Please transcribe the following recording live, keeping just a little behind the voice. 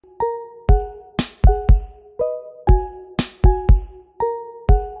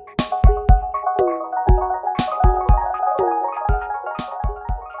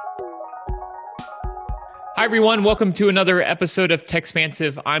everyone. Welcome to another episode of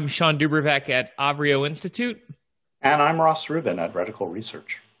Techspansive. I'm Sean Dubervak at Avrio Institute. And I'm Ross Rubin at Reticle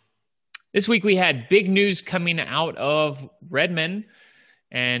Research. This week we had big news coming out of Redmond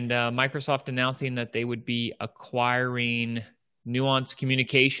and Microsoft announcing that they would be acquiring Nuance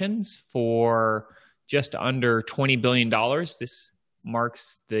Communications for just under $20 billion. This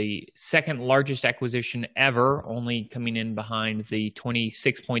marks the second largest acquisition ever, only coming in behind the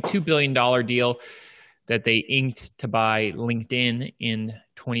 $26.2 billion deal that they inked to buy LinkedIn in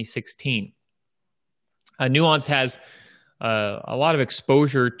 2016. Nuance has a lot of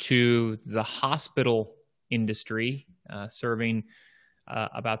exposure to the hospital industry, serving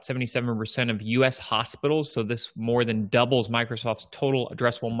about 77% of U.S. hospitals. So this more than doubles Microsoft's total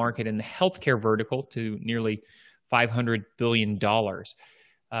addressable market in the healthcare vertical to nearly $500 billion.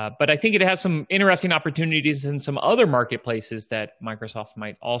 But I think it has some interesting opportunities in some other marketplaces that Microsoft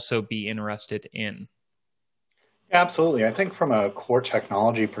might also be interested in. Absolutely. I think from a core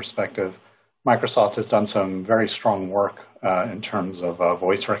technology perspective, Microsoft has done some very strong work in terms of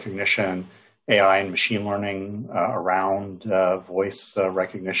voice recognition, AI and machine learning around voice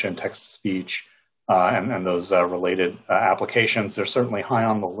recognition, text-to-speech, and those related applications. They're certainly high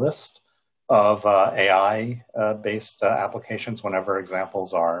on the list of AI-based applications whenever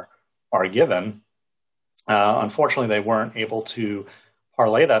examples are given. Unfortunately, they weren't able to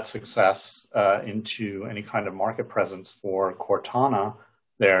parlay that success into any kind of market presence for Cortana,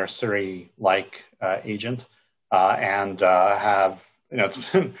 their Siri-like agent, and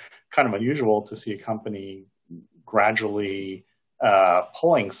it's been kind of unusual to see a company gradually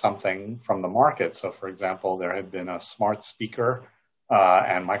pulling something from the market. So, for example, there had been a smart speaker,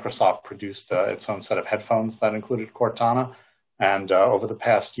 and Microsoft produced its own set of headphones that included Cortana, and over the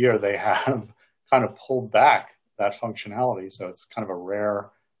past year, they have kind of pulled back that functionality. So it's kind of a rare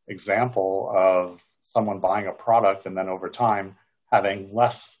example of someone buying a product and then over time having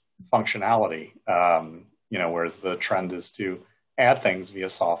less functionality, whereas the trend is to add things via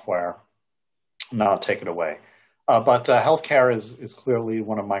software, not take it away. But healthcare is clearly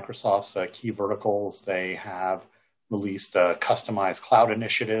one of Microsoft's key verticals. They have released customized cloud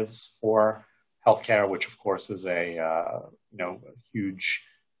initiatives for healthcare, which of course is a huge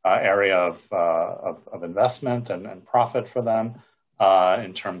area of investment and profit for them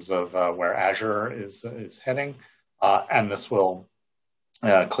in terms of where Azure is heading, and this will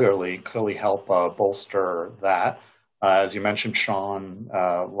clearly help bolster that. As you mentioned, Sean,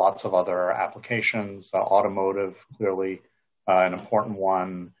 lots of other applications, automotive clearly an important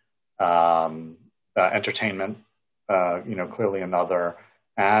one, entertainment, clearly another,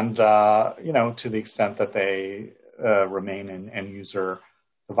 and to the extent that they remain in end user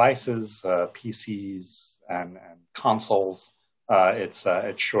devices, PCs, and consoles, it's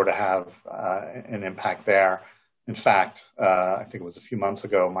sure to have an impact there. In fact, I think it was a few months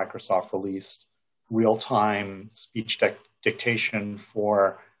ago, Microsoft released real-time speech dictation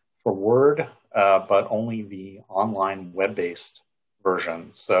for Word, but only the online web-based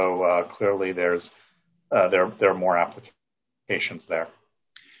version. So clearly, there are more applications there.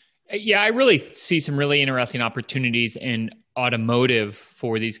 Yeah, I really see some really interesting opportunities in automotive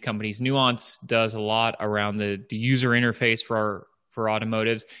for these companies. Nuance does a lot around the user interface for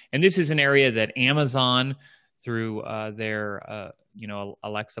automotives, and this is an area that Amazon, through their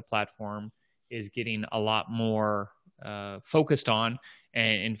Alexa platform, is getting a lot more focused on.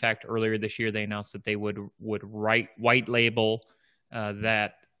 And in fact, earlier this year, they announced that they would white label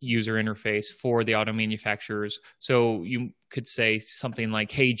that user interface for the auto manufacturers. So you could say something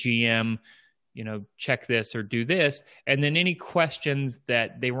like, hey, GM, check this or do this. And then any questions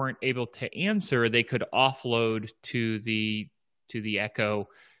that they weren't able to answer, they could offload to the Echo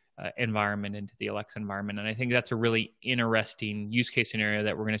environment, into the Alexa environment. And I think that's a really interesting use case scenario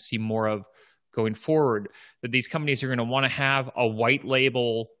that we're going to see more of going forward, that these companies are going to want to have a white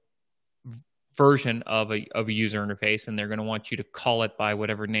label version of a user interface, and they're going to want you to call it by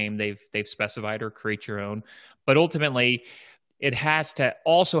whatever name they've specified or create your own. But ultimately, it has to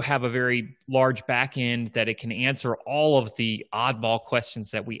also have a very large back end that it can answer all of the oddball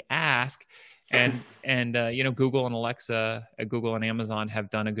questions that we ask. And Google and Alexa, Google and Amazon have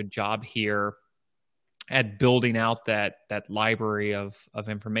done a good job here at building out that library of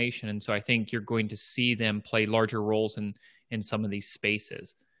information. And so I think you're going to see them play larger roles in some of these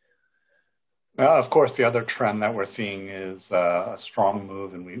spaces. Of course, the other trend that we're seeing is a strong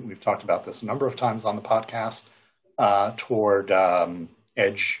move, and we've talked about this a number of times on the podcast, toward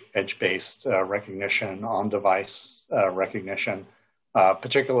edge-based recognition, on-device recognition,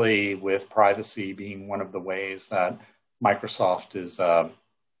 particularly with privacy being one of the ways that Microsoft is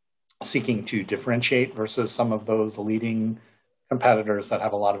seeking to differentiate versus some of those leading competitors that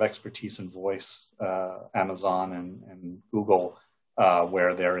have a lot of expertise in voice, Amazon and Google,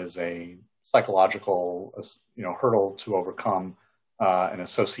 where there is a psychological hurdle to overcome in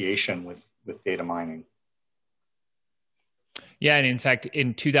association with data mining. Yeah, and in fact,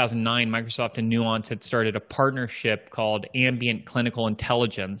 in 2009, Microsoft and Nuance had started a partnership called Ambient Clinical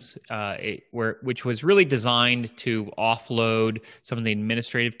Intelligence, which was really designed to offload some of the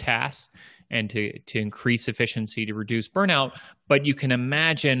administrative tasks and to increase efficiency, to reduce burnout. But you can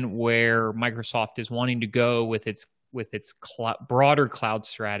imagine where Microsoft is wanting to go with its broader cloud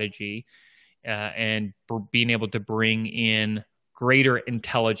strategy, and being able to bring in greater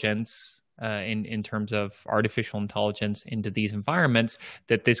intelligence in terms of artificial intelligence into these environments,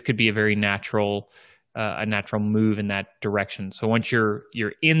 that this could be a very natural move in that direction. So once you're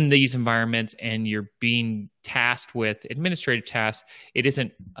in these environments and you're being tasked with administrative tasks, it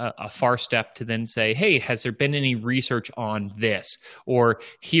isn't a far step to then say, hey, has there been any research on this? Or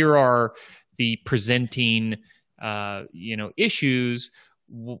here are the presenting issues.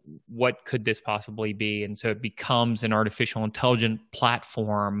 What could this possibly be? And so it becomes an artificial intelligence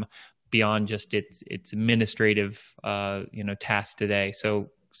platform beyond just its administrative tasks today. So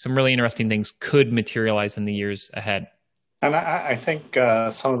some really interesting things could materialize in the years ahead. And I think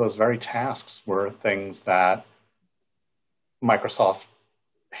some of those very tasks were things that Microsoft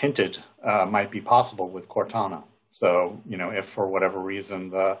hinted might be possible with Cortana. So, if for whatever reason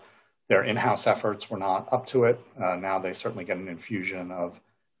their in-house efforts were not up to it, now they certainly get an infusion of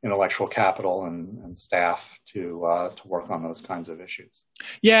intellectual capital and staff to work on those kinds of issues.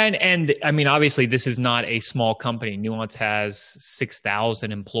 Yeah, and I mean, obviously, this is not a small company. Nuance has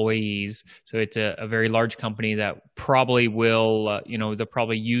 6,000 employees, so it's a very large company that probably will, they'll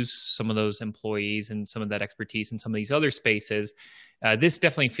probably use some of those employees and some of that expertise in some of these other spaces. This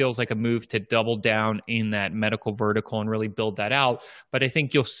definitely feels like a move to double down in that medical vertical and really build that out. But I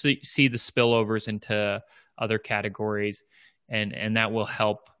think you'll see the spillovers into other categories. And that will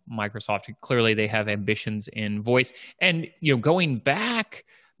help Microsoft. Clearly, they have ambitions in voice. And going back,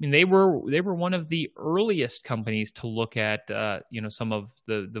 I mean, they were one of the earliest companies to look at some of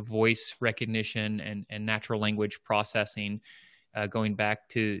the voice recognition and natural language processing, going back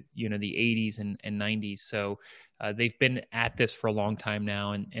to the 80s and 90s. So they've been at this for a long time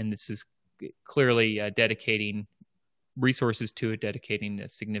now, and this is clearly dedicating resources to it, dedicating a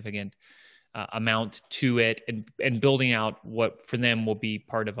significant amount to it, and building out what for them will be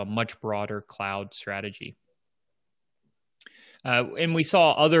part of a much broader cloud strategy. And we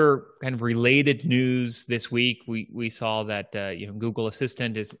saw other kind of related news this week. We saw that Google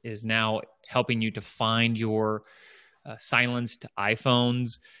Assistant is now helping you to find your silenced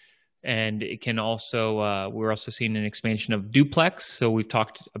iPhones, and it can also we're also seeing an expansion of Duplex. So we've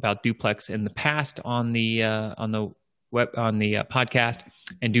talked about Duplex in the past on the podcast,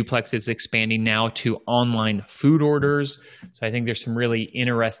 and Duplex is expanding now to online food orders. So I think there's some really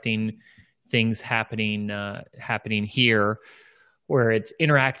interesting things happening here, where it's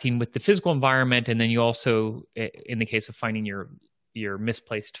interacting with the physical environment, and then you also, in the case of finding your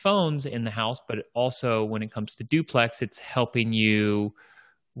misplaced phones in the house, but also when it comes to Duplex, it's helping you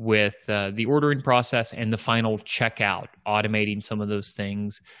with the ordering process and the final checkout, automating some of those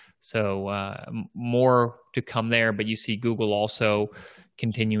things. So more to come there, but you see Google also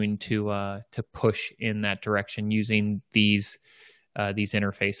continuing to push in that direction using these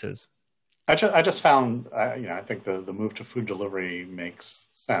interfaces. I just found I think the move to food delivery makes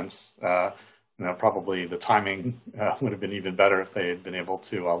sense. Probably the timing would have been even better if they had been able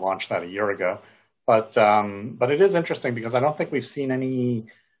to launch that a year ago. But it is interesting because I don't think we've seen any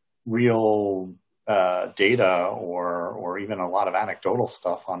real data or even a lot of anecdotal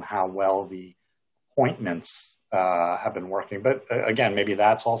stuff on how well the appointments have been working. But again, maybe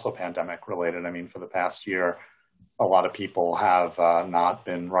that's also pandemic related. I mean, for the past year, a lot of people have not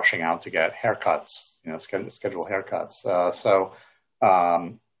been rushing out to get haircuts, schedule haircuts.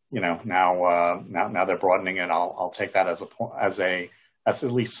 Now they're broadening it. I'll take that as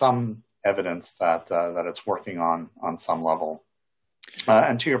at least some evidence that it's working on some level.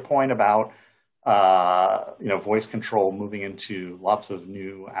 And to your point about voice control moving into lots of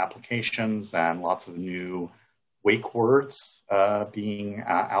new applications and lots of new wake words being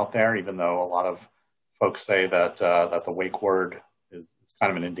out there, even though a lot of folks say that the wake word is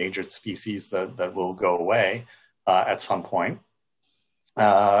kind of an endangered species that will go away at some point.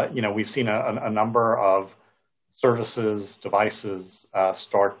 We've seen a number of services, devices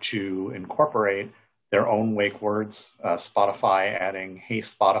start to incorporate their own wake words. Spotify adding "Hey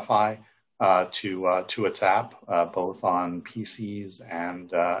Spotify" to its app, both on PCs and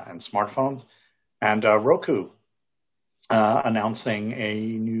smartphones. And Roku announcing a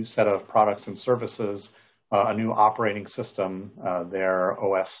new set of products and services, a new operating system, their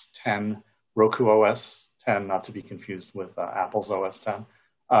OS 10, Roku OS 10, not to be confused with Apple's OS 10,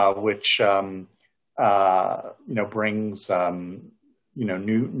 which brings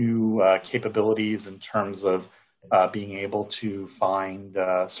new capabilities in terms of being able to find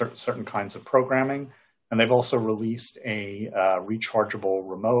certain kinds of programming. And they've also released a rechargeable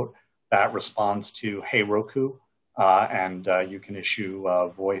remote that responds to Hey Roku, and you can issue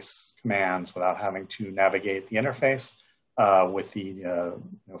voice commands without having to navigate the interface with the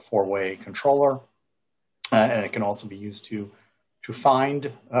four-way controller. And it can also be used to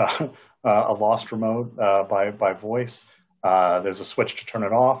find a lost remote by voice. There's a switch to turn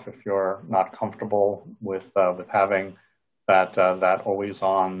it off if you're not comfortable with having that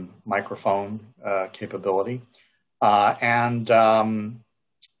always-on microphone capability. Also,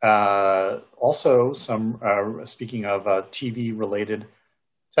 speaking of TV-related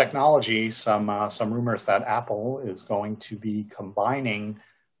technology, some rumors that Apple is going to be combining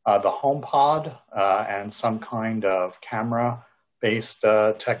the HomePod and some kind of camera-based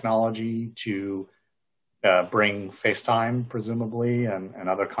technology to bring FaceTime, presumably, and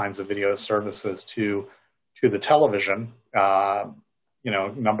other kinds of video services to the television. A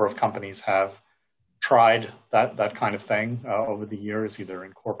number of companies have tried that kind of thing over the years, either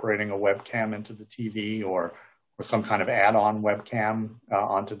incorporating a webcam into the TV or some kind of add-on webcam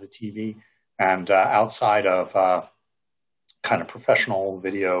onto the TV. And outside of kind of professional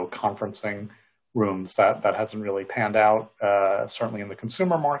video conferencing rooms, that hasn't really panned out, certainly in the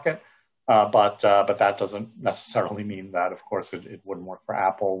consumer market. But that doesn't necessarily mean that, of course, it wouldn't work for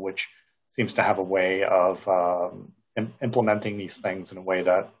Apple, which seems to have a way of implementing these things in a way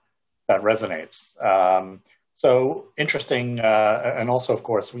that resonates. So interesting, and also, of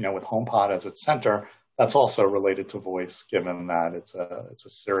course, with HomePod as its center, that's also related to voice, given that it's a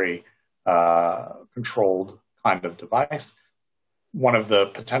Siri controlled kind of device. One of the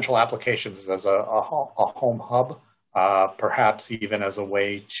potential applications is as a home hub, perhaps even as a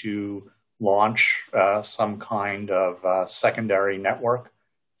way to launch some kind of secondary network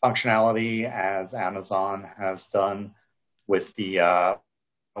functionality, as Amazon has done with the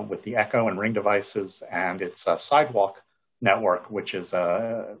Echo and Ring devices and its Sidewalk network, which is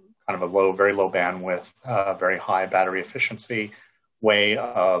kind of a very low bandwidth, very high battery efficiency way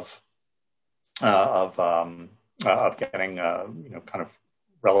of getting kind of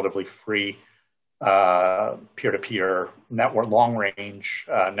relatively free peer-to-peer network, long-range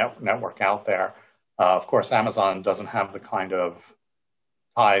network out there. Of course, Amazon doesn't have the kind of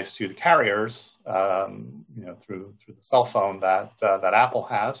ties to the carriers, through the cell phone that Apple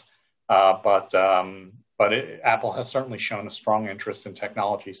has. But Apple has certainly shown a strong interest in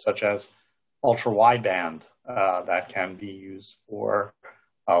technology such as ultra-wideband that can be used for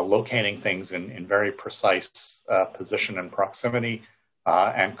locating things in very precise position and proximity,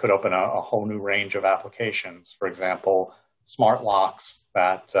 and could open a whole new range of applications. For example, smart locks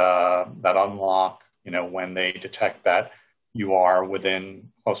that unlock, when they detect that you are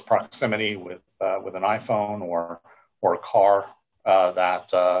within close proximity with an iPhone or a car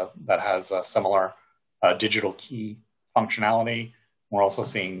that has a similar digital key functionality. We're also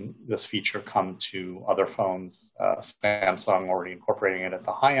seeing this feature come to other phones. Samsung already incorporating it at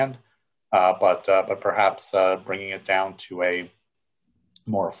the high end, but perhaps bringing it down to a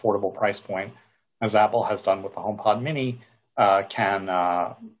more affordable price point, as Apple has done with the HomePod Mini, can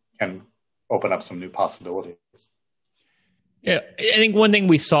open up some new possibilities. Yeah, I think one thing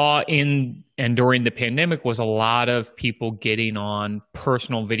we saw in and during the pandemic was a lot of people getting on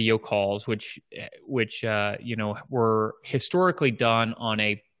personal video calls, which were historically done on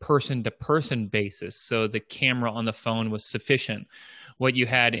a person-to-person basis. So the camera on the phone was sufficient. What you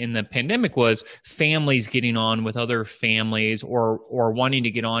had in the pandemic was families getting on with other families or wanting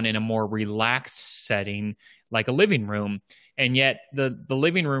to get on in a more relaxed setting, like a living room. And yet the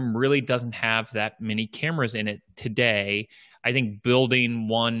living room really doesn't have that many cameras in it today. I think building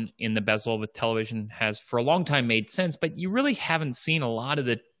one in the bezel of a television has for a long time made sense, but you really haven't seen a lot of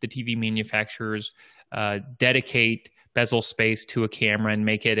the TV manufacturers dedicate bezel space to a camera and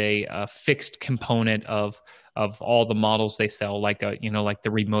make it a fixed component of all the models they sell, like the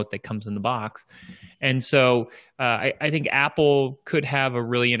remote that comes in the box. And so I think Apple could have a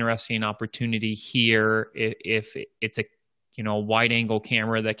really interesting opportunity here if it's a wide angle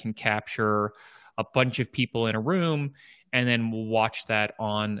camera that can capture a bunch of people in a room and then we'll watch that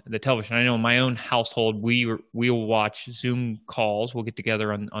on the television. I know in my own household, we will watch Zoom calls. We'll get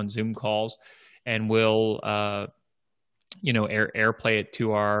together on Zoom calls, and we'll AirPlay it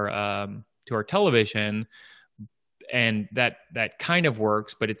to our television, and that kind of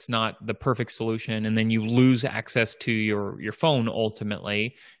works, but it's not the perfect solution. And then you lose access to your phone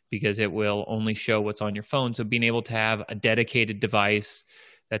ultimately, because it will only show what's on your phone. So being able to have a dedicated device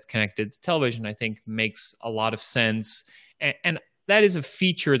that's connected to television, I think makes a lot of sense. And that is a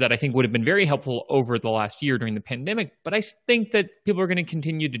feature that I think would have been very helpful over the last year during the pandemic. But I think that people are going to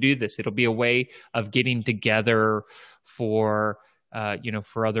continue to do this. It'll be a way of getting together for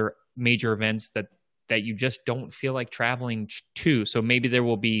other major events that you just don't feel like traveling to. So maybe there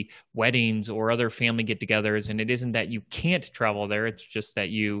will be weddings or other family get-togethers, and it isn't that you can't travel there. It's just that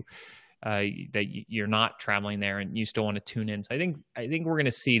you're not traveling there and you still want to tune in. So I think we're going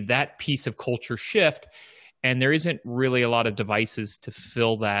to see that piece of culture shift, and there isn't really a lot of devices to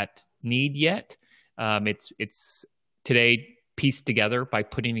fill that need yet. It's today pieced together by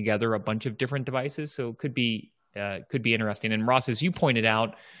putting together a bunch of different devices. So it could be interesting. And Ross, as you pointed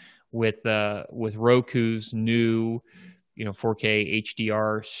out, with Roku's new 4K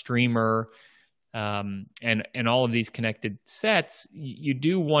HDR streamer, and all of these connected sets, you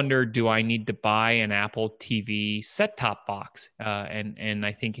do wonder, do I need to buy an Apple TV set-top box? And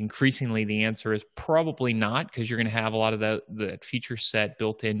I think increasingly the answer is probably not, because you're going to have a lot of the feature set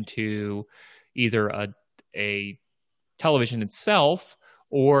built into either a television itself,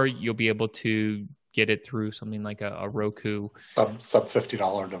 or you'll be able to get it through something like a Roku sub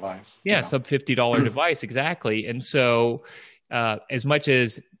 $50 device. Yeah, sub $50 device, exactly. And so as much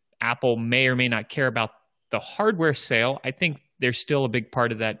as Apple may or may not care about the hardware sale, I think there's still a big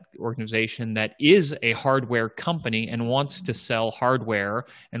part of that organization that is a hardware company and wants to sell hardware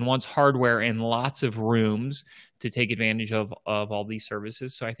and wants hardware in lots of rooms to take advantage of all these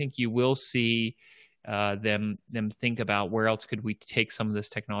services. So I think you will see them think about where else could we take some of this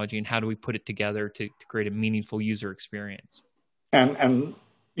technology and how do we put it together to create a meaningful user experience. And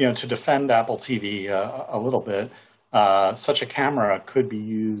to defend Apple TV a little bit, such a camera could be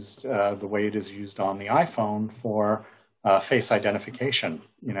used the way it is used on the iPhone for face identification.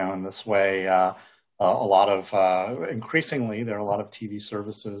 In this way, increasingly there are a lot of TV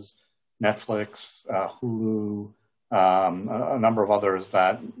services, Netflix, Hulu, a number of others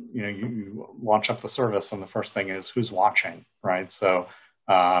that you launch up the service and the first thing is who's watching, right? So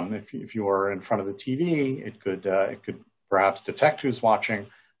if you're in front of the TV, it could perhaps detect who's watching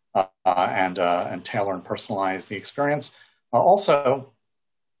and tailor and personalize the experience. Also,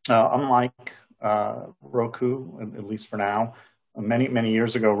 unlike Roku, at least for now, many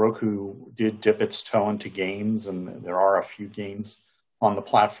years ago, Roku did dip its toe into games, and there are a few games on the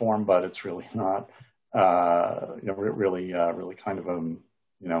platform, but it's really not. Really kind of a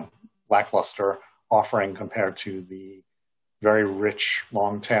lackluster offering compared to the very rich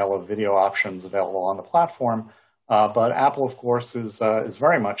long tail of video options available on the platform. But Apple, of course, is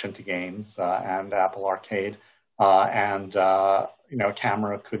very much into games and Apple Arcade, and a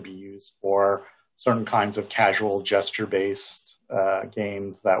camera could be used for certain kinds of casual gesture-based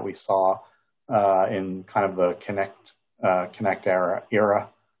games that we saw in kind of the Kinect era.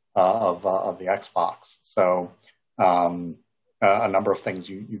 Of the Xbox. So a number of things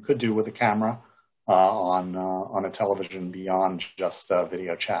you could do with a camera on a television beyond just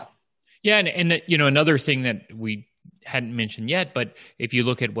video chat. Yeah, and another thing that we hadn't mentioned yet, but if you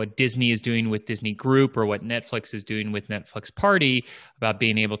look at what Disney is doing with Disney Group or what Netflix is doing with Netflix Party, about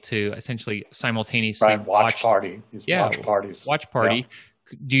being able to essentially simultaneously watch party. Watch party. Yeah.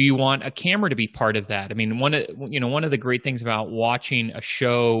 Do you want a camera to be part of that? I mean, one of the great things about watching a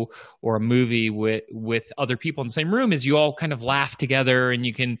show or a movie with other people in the same room is you all kind of laugh together and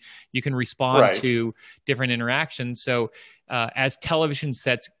you can respond to different interactions. So as television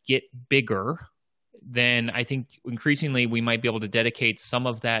sets get bigger, then I think increasingly we might be able to dedicate some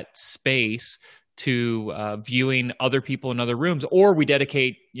of that space to viewing other people in other rooms, or we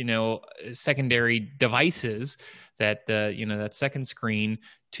dedicate secondary devices that second screen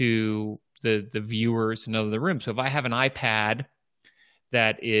to the viewers in other rooms. So if I have an iPad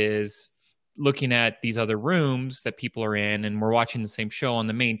that is looking at these other rooms that people are in, and we're watching the same show on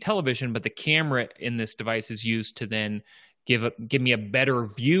the main television, but the camera in this device is used to then give me a better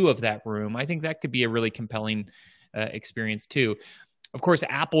view of that room, I think that could be a really compelling experience too. Of course,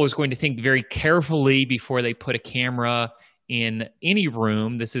 Apple is going to think very carefully before they put a camera in any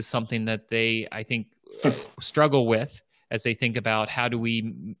room. This is something that they, I think, struggle with as they think about how do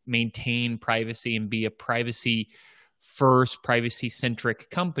we maintain privacy and be a privacy-first, privacy-centric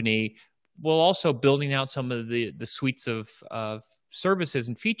company while also building out some of the suites of services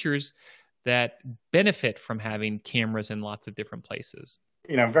and features that benefit from having cameras in lots of different places.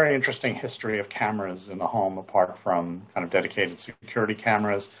 Very interesting history of cameras in the home, apart from kind of dedicated security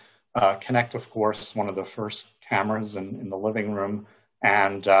cameras. Kinect, of course, one of the first cameras in the living room,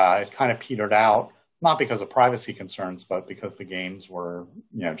 and it kind of petered out, not because of privacy concerns, but because the games were,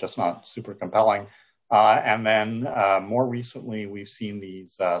 just not super compelling. And then more recently, we've seen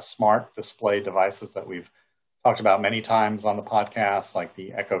these smart display devices that we've talked about many times on the podcast, like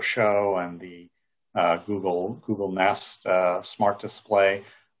the Echo Show and the Google Nest smart display,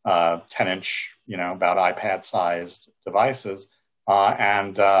 10-inch, about iPad-sized devices.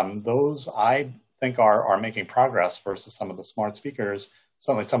 And those, I think, are making progress versus some of the smart speakers,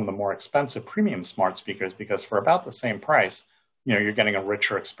 certainly some of the more expensive premium smart speakers, because for about the same price, you're getting a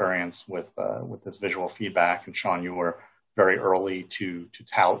richer experience with this visual feedback. And Sean, you were very early to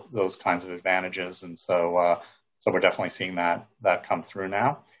tout those kinds of advantages, and so we're definitely seeing that come through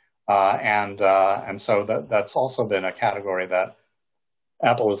now. And so that's also been a category that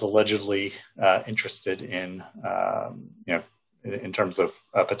Apple is allegedly interested in, in terms of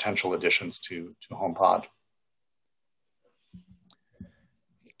potential additions to HomePod.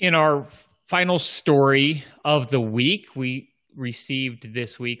 In our final story of the week, we received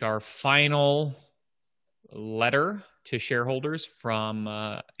this week our final letter to shareholders from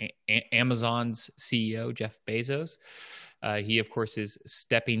Amazon's CEO, Jeff Bezos. He, of course, is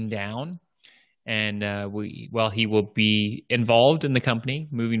stepping down, and he will be involved in the company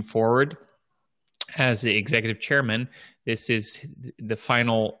moving forward as the executive chairman. This is the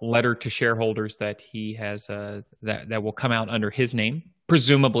final letter to shareholders that he has that will come out under his name,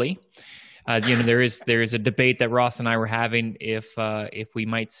 presumably. There is a debate that Ross and I were having if we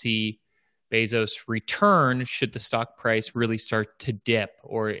might see Bezos return should the stock price really start to dip,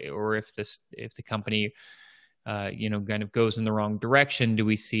 or if the company kind of goes in the wrong direction, do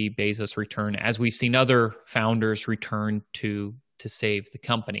we see Bezos return as we've seen other founders return to save the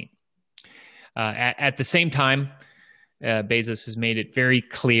company? At the same time, Bezos has made it very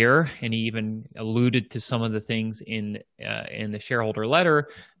clear, and he even alluded to some of the things in the shareholder letter,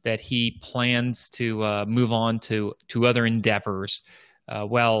 that he plans to move on to other endeavors.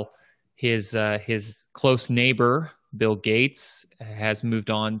 His close neighbor, Bill Gates, has moved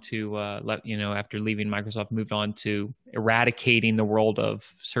on to, after leaving Microsoft, moved on to eradicating the world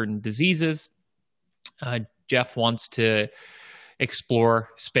of certain diseases. Jeff wants to explore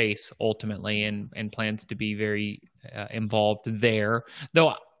space ultimately, and plans to be very involved there.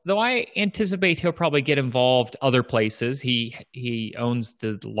 Though I anticipate he'll probably get involved other places. He owns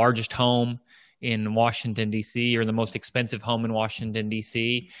the largest home in Washington, D.C., or the most expensive home in Washington,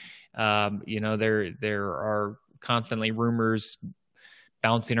 D.C. There are constantly rumors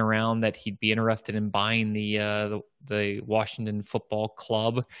bouncing around that he'd be interested in buying the Washington Football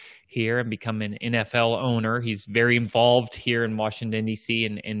Club here and become an NFL owner. He's very involved here in Washington, D.C.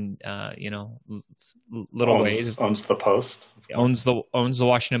 in little ways. Owns the Post. Owns the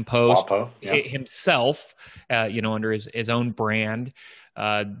Washington Post. WAPO, yeah. Himself, under his own brand.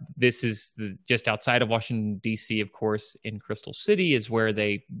 This is just outside of Washington, D.C., of course. In Crystal City is where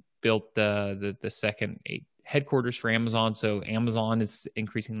they built the second headquarters for Amazon. So Amazon is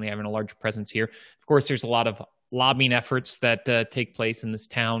increasingly having a large presence here. Of course, there's a lot of lobbying efforts that take place in this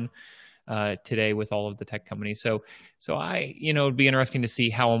town today with all of the tech companies. So it'd be interesting to see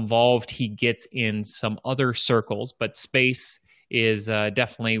how involved he gets in some other circles, but space is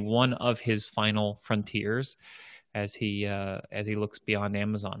definitely one of his final frontiers as he looks beyond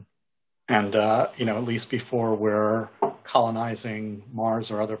Amazon. And, at least before we're colonizing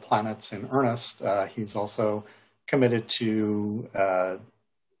Mars or other planets in earnest, he's also committed to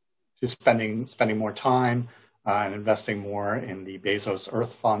spending more time and investing more in the Bezos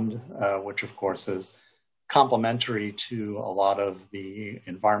Earth Fund, which, of course, is complementary to a lot of the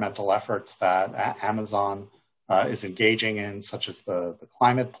environmental efforts that Amazon is engaging in, such as the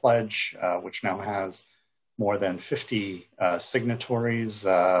Climate Pledge, which now has more than 50 signatories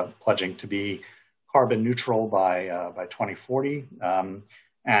pledging to be carbon neutral by 2040,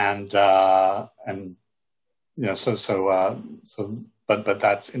 but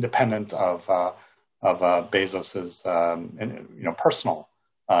that's independent of Bezos's personal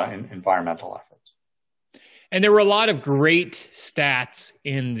environmental efforts. And there were a lot of great stats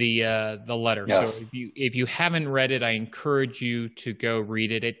in the letter. Yes. So if you haven't read it, I encourage you to go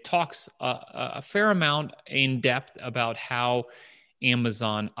read it. It talks a fair amount in depth about how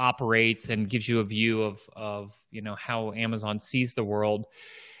Amazon operates and gives you a view of how Amazon sees the world.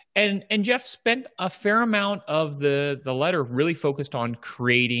 And Jeff spent a fair amount of the letter really focused on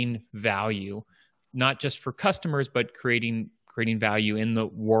creating value, not just for customers, but creating value in the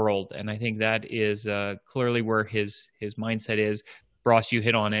world. And I think that is clearly where his mindset is. Ross, you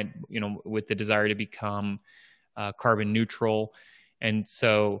hit on it, with the desire to become carbon neutral. And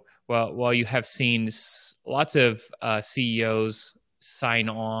so, while you have seen lots of CEOs sign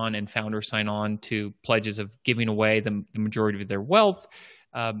on and founders sign on to pledges of giving away the majority of their wealth,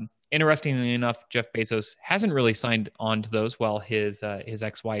 interestingly enough, Jeff Bezos hasn't really signed on to those, while his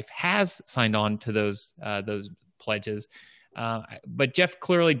ex-wife has signed on to those pledges. But Jeff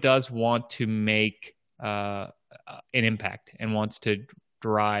clearly does want to make an impact and wants to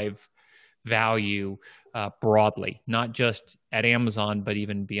drive value broadly, not just at Amazon, but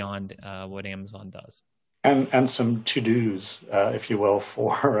even beyond what Amazon does. And some to-dos, if you will,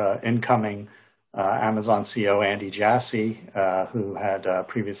 for incoming Amazon CEO Andy Jassy, who had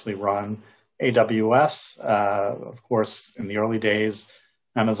previously run AWS. Of course, in the early days,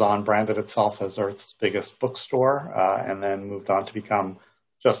 Amazon branded itself as Earth's biggest bookstore, and then moved on to become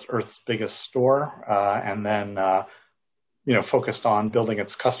just Earth's biggest store, and then focused on building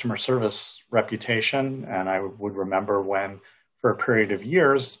its customer service reputation. And I would remember when, for a period of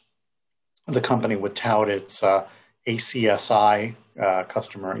years, the company would tout its ACSI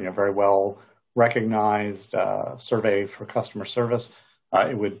customer, very well recognized survey for customer service.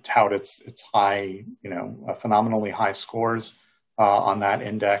 It would tout its high, phenomenally high scores on that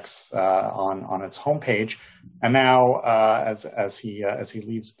index on its homepage. And now, as he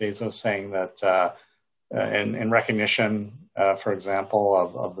leaves Bezos, saying that in recognition, for example,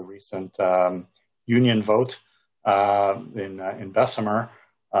 of the recent union vote in Bessemer,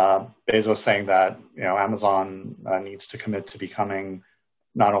 Bezos saying that Amazon needs to commit to becoming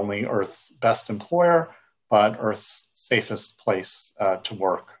not only Earth's best employer, but Earth's safest place to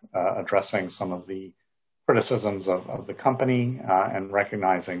work, addressing some of the criticisms of the company and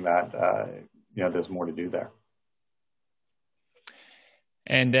recognizing that there's more to do there.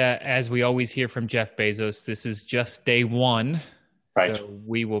 And as we always hear from Jeff Bezos, this is just day one. Right. So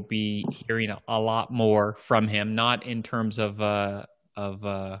we will be hearing a lot more from him, not in terms of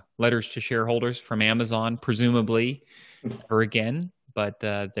letters to shareholders from Amazon, presumably, ever again, but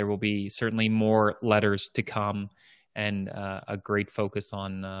there will be certainly more letters to come, and a great focus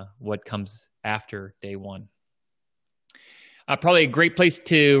on what comes after day one. Probably a great place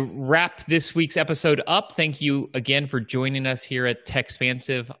to wrap this week's episode up. Thank you again for joining us here at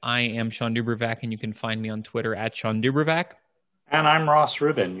Techspansive. I am Sean Dubervac, and you can find me on Twitter at Sean Dubervac. And I'm Ross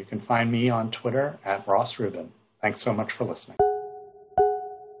Rubin. You can find me on Twitter at Ross Rubin. Thanks so much for listening.